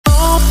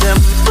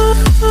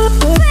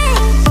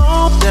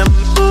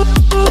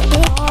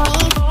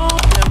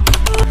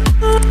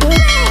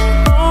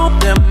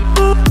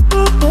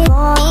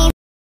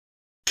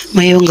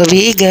Mayong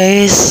gabi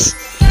guys,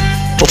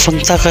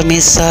 pupunta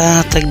kami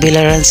sa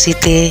Tagbilaran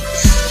City.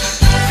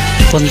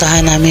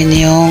 Puntahan namin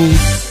yung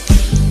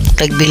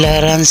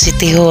Tagbilaran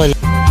City Hall.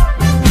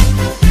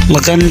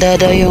 Maganda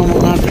daw yung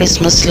mga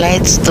Christmas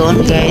lights doon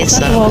guys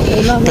sa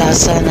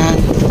plaza ng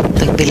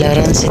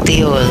Tagbilaran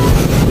City Hall.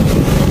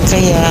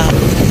 Kaya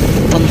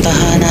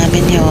puntahan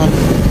namin yon.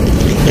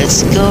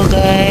 Let's go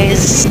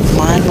guys.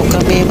 Samahan mo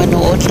kami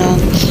manood ng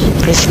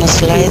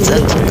Christmas lights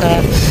at saka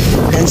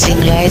dancing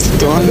lights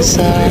doon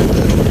sa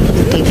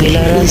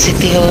Tagbilaran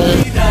City Hall.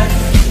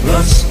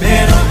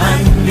 Prospero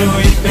año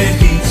y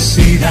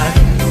felicidad.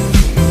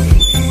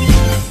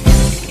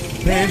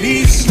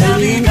 Feliz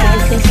Navidad.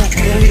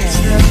 Feliz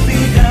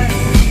Navidad.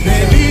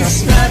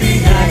 Feliz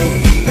Navidad.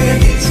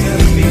 Feliz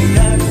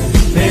Navidad.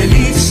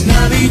 Feliz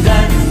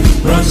Navidad.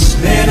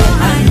 Prospero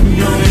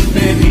año y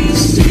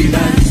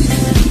felicidad.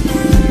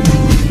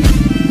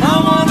 I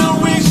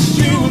wanna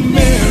wish you a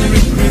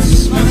Merry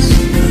Christmas.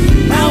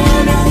 I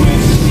wanna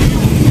wish you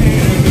a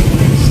Merry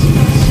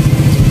Christmas.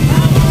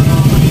 I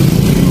wanna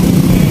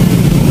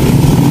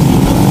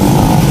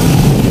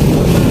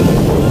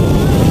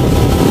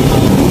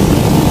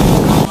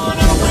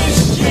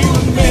wish you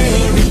a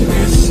Merry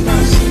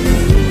Christmas.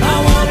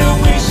 I wanna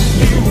wish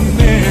you a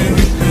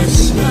Merry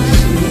Christmas.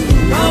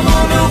 I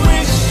wanna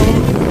wish you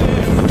a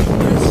Merry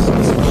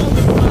Christmas.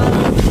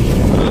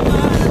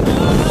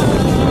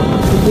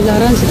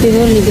 Tagbilaran City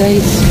Hall ni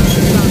guys.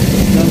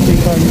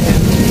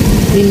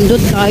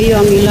 Nindot kayo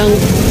ang ilang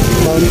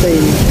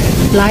fountain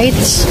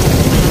lights,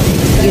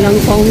 ilang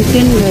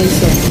fountain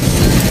guys.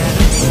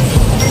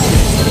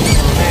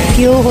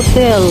 Q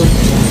Hotel,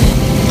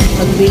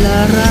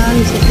 Tagbilaran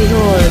City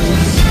Hall.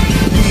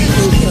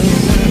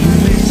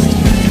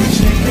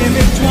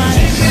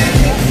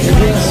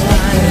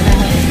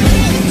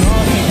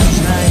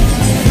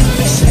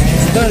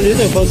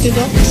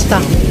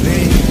 Stop.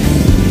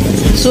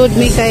 Sud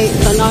mi kay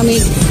tanami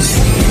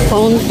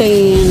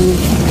fountain.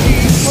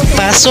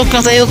 Pasok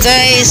na tayo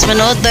guys.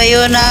 Manood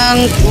tayo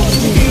ng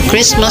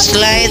Christmas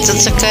lights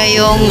at saka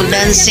yung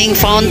dancing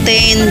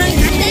fountain.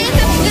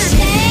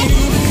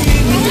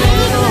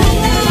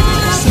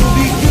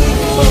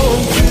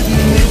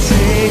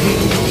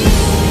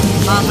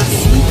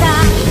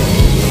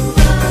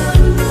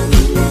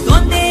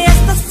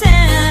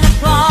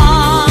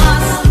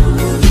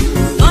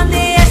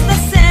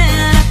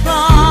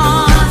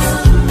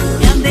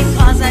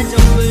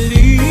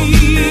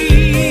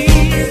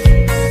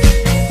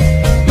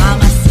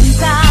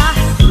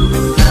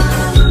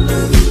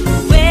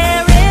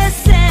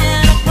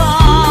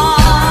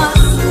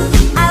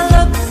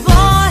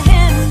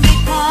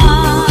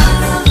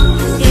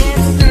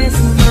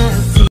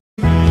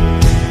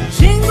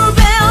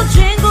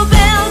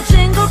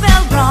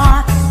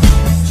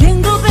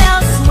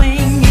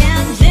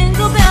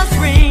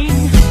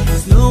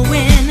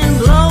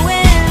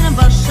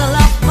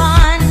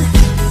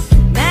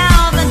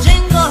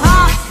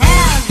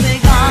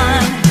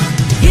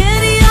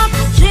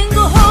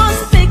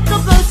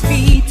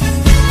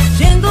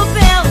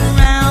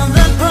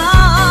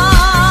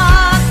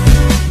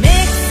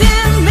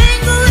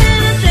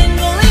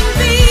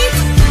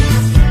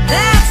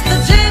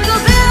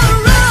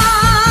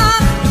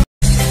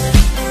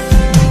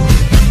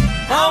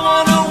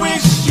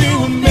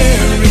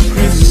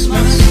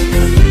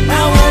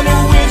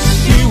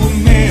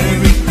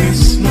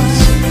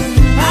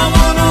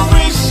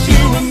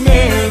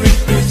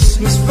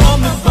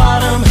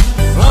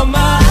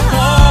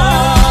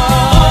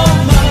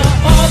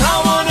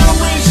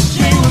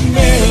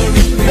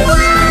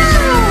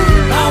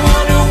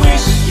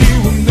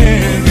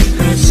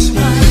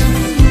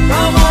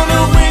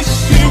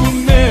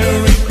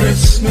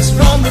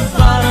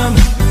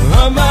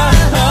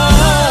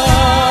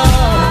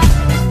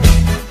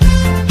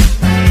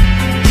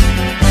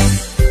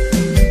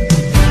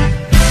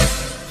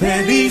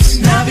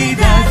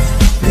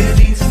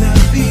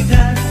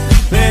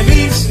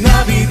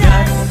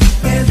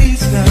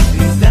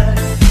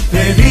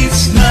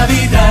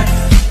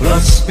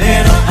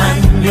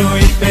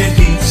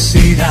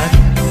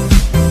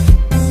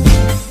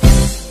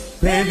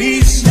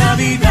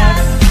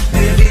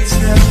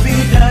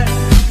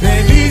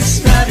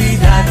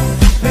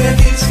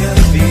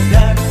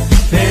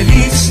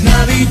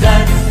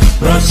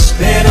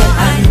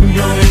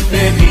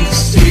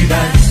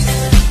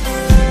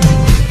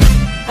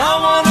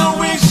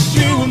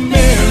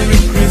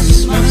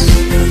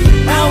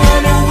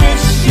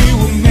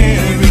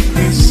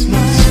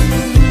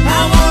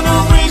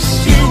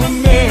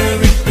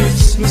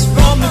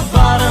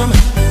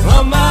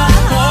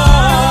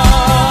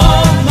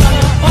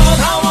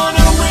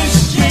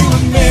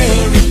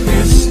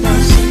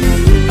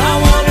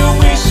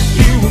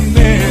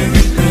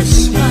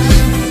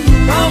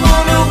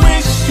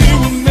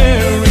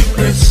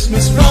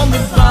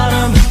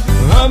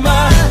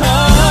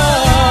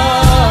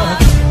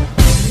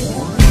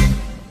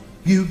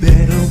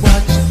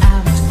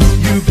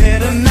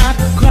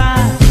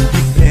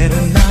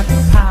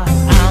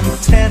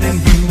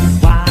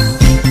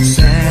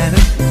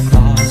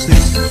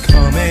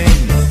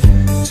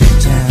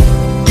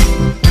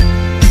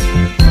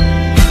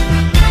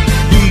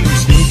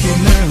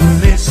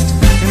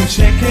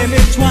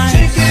 it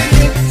twice.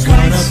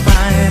 Gonna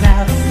find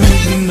out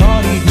who's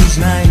naughty, who's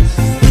nice.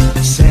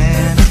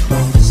 Santa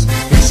Claus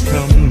is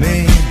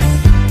coming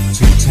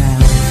to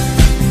town.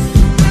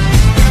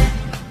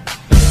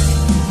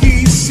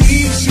 He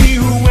sees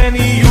you when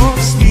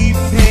you're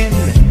sleeping.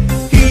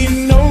 He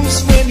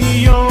knows when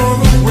you're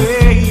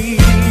away.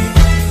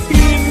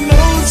 He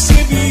knows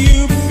if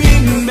you've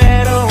been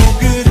bad or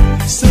good.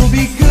 So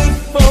be good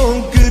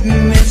for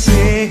goodness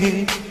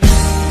sake.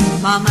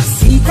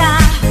 Mamacita,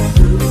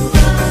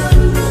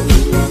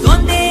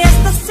 ¿dónde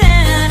está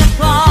Santa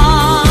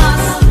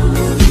Claus?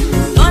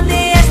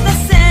 ¿Dónde está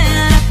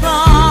Santa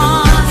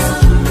Claus?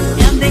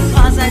 And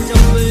because I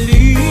don't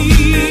believe,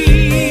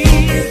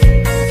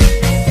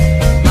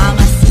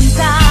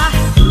 Mamacita,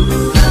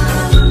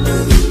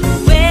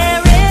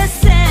 where is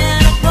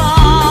Santa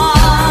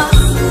Claus?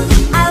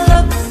 I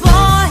look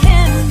for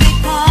him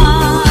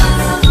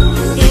because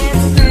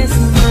it's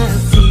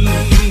Christmas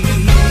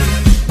Eve.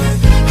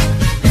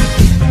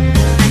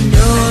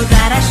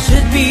 That I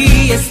should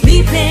be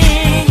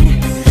sleeping,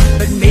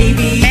 but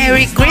maybe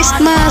Merry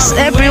Christmas,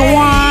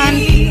 everyone!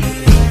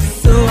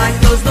 So I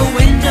close the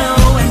window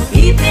and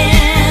peep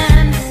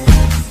in,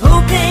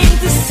 hoping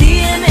to see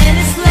him in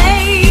his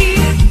sleigh.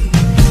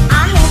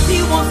 I hope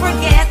he won't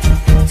forget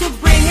to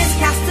bring his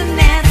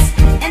castanets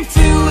and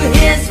to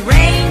his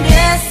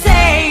reindeer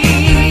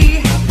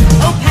say,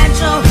 oh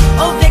Pancho,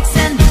 oh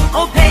Vixen,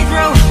 oh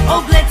Pedro,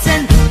 oh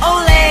Blitzen,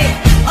 ole,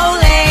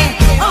 ole,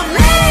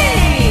 ole.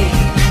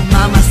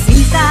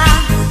 Mamacita,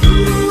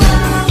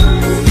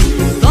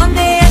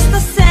 ¿dónde está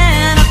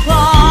Santa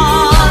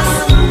Claus?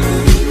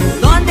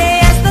 ¿Dónde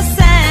está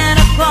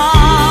Santa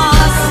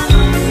Claus?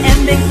 And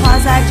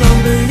because I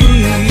don't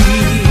believe,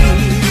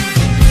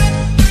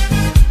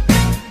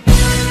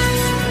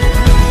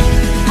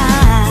 I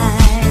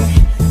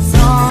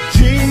saw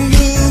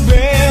Jingle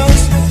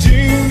bells,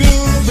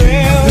 jingle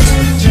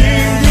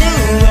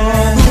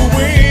all the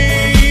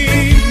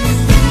way.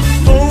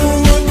 Oh,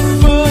 what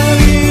fun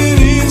it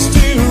is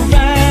to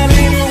ride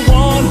in a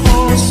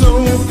one-horse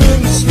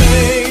open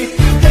sleigh.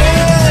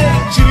 Hey,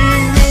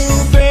 jingle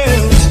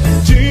bells,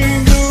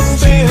 jingle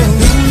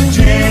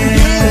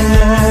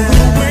all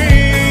the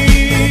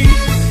way.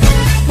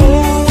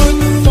 Oh, what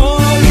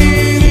fun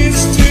it is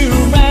to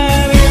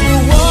ride in a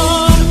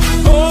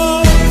one-horse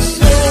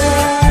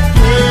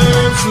open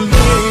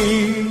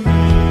sleigh.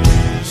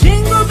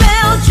 jingle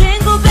bell,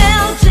 jingle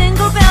bell,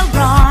 jingle bell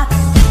rock,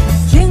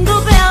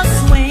 jingle bells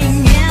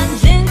swing and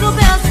jingle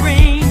bells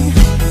ring,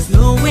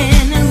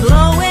 snowing and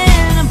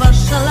blowing a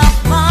bushel of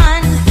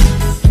fun.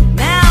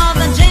 Now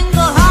the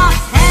jingle hop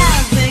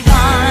has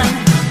begun.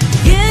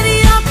 Giddy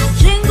up,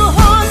 jingle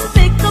horse,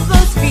 pick up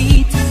those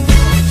feet,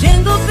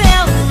 jingle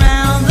bells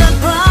round the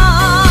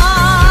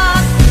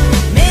clock.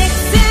 Mix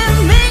and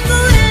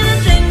mingle in a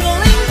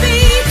jingling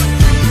beat.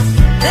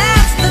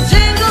 That's the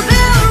jingle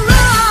bell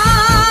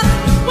rock.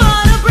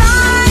 What a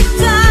bright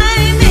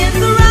time, it's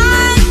the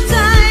right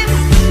time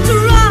to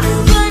rock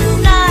the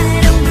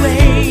night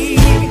away.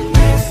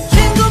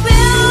 Jingle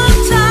bell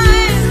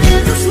time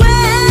is a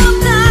swell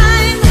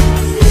time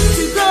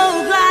to go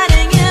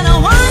gliding in a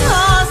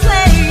one-horse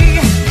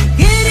sleigh.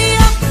 Giddy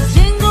up,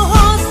 jingle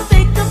horse,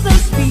 pick up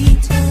those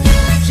feet,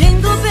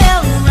 jingle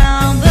bell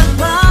around the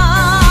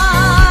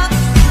clock.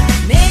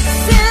 Mix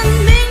and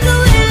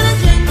mingle in a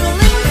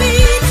jingling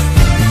beat.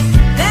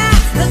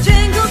 That's the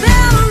jingle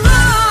bell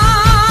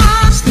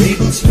rock.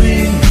 Stable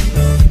swing,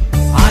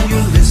 are you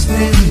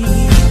listening?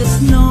 The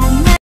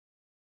snowman.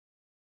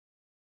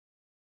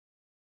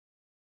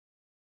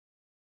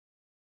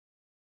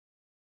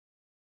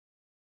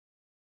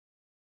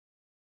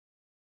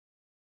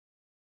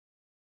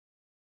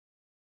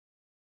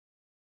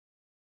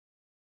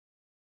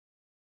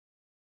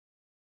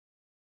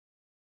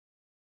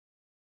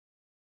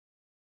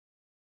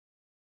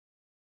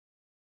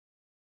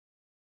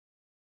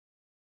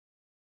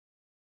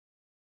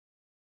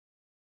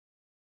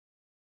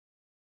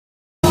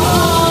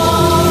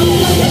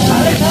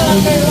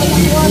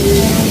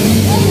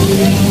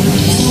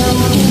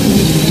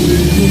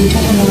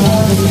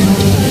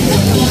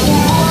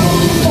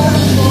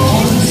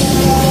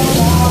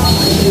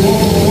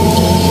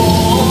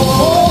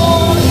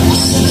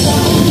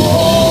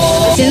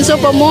 Sinso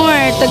pa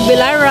more,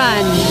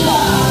 Tagbilaran.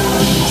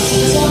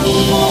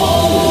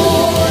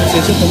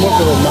 Sisi semua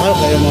turun mahal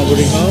kayak mau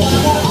boarding house.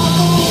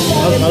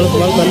 Kalau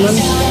pulang kanan.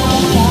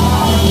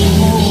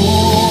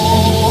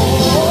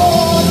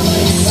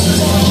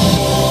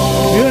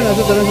 Yun,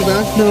 nasa taas sa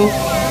taas, no?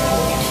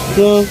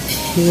 So,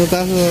 sa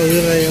taas na,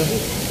 yun kayo.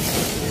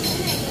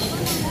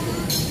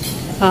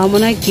 Amo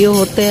na Q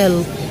Hotel.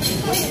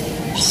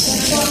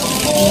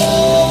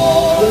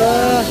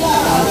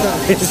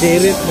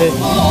 Sirit, eh.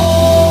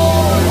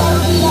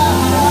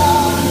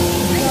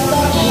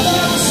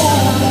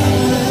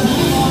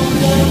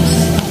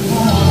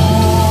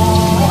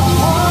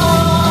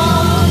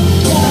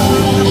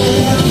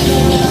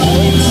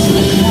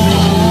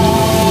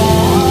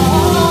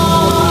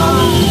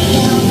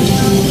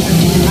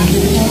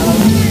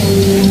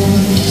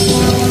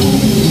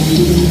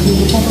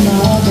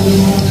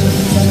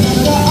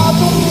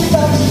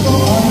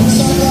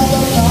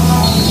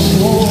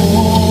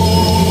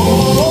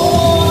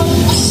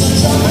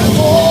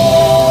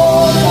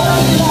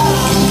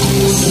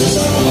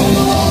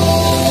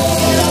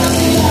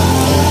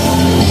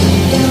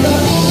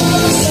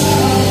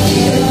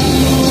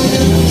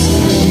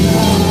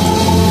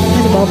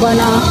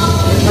 na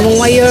among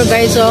mayor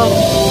guys oh.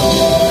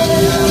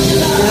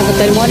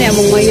 Nakatay mo ni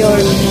among mayor.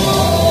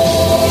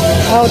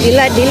 Oh,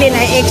 dili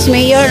na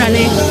ex-mayor na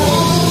ni.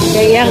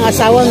 Kaya ang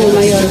asawa ng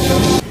mayor.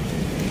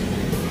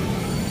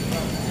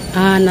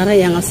 Nara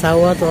yung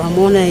asawa to.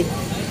 Amo na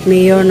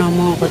mayor na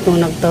mo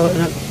katong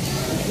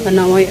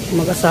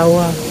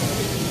mag-asawa.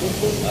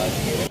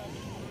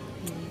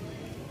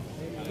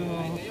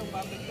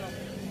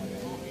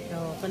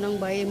 Kanang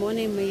bahay mo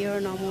ni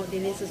mayor na mo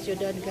din sa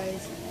syudad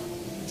guys.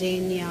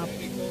 Jane Yap.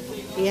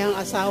 Iyang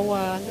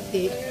asawa.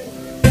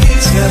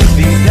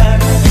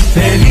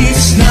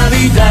 Feliz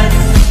Navidad,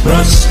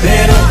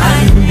 prospero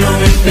año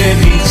de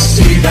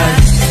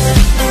felicidad.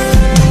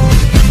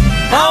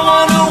 I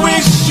wanna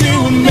wish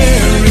you a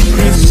Merry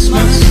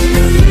Christmas.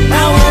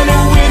 I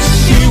wanna wish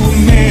you a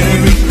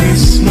Merry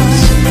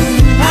Christmas.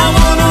 I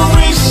wanna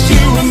wish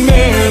you a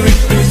Merry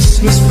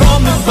Christmas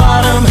from the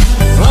bottom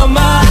of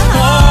my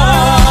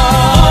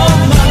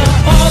heart.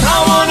 I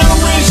wanna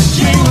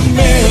wish you a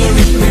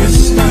Merry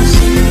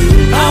Christmas.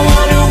 I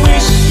wanna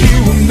wish you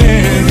a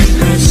Merry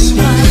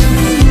Christmas.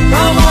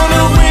 I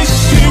wanna wish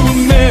you a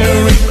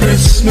Merry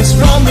Christmas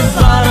from the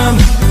bottom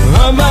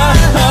of my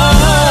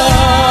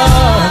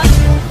heart.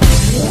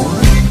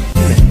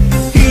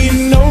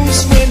 He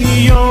knows when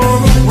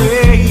you're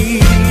away.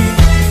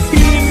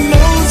 He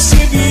knows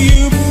if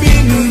you've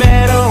been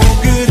bad or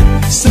good.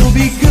 So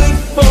be good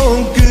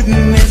for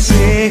goodness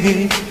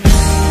sake.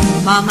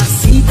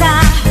 Mamacita,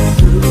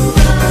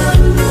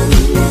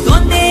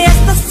 ¿dónde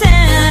está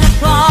Santa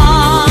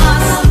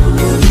Claus?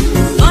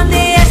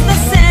 ¿Dónde está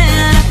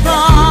Santa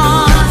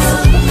Claus?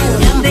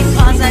 And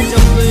because I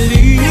don't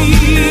believe,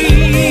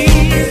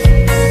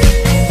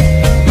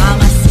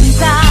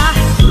 Mamacita,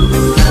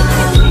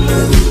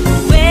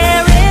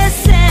 where is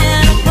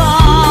Santa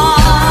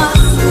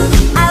Claus?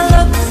 I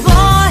look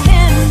for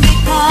him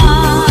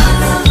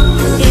because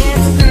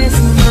it's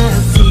Christmas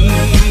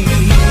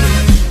Eve.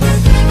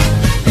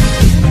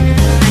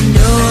 I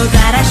know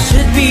that I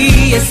should be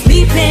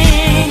sleeping.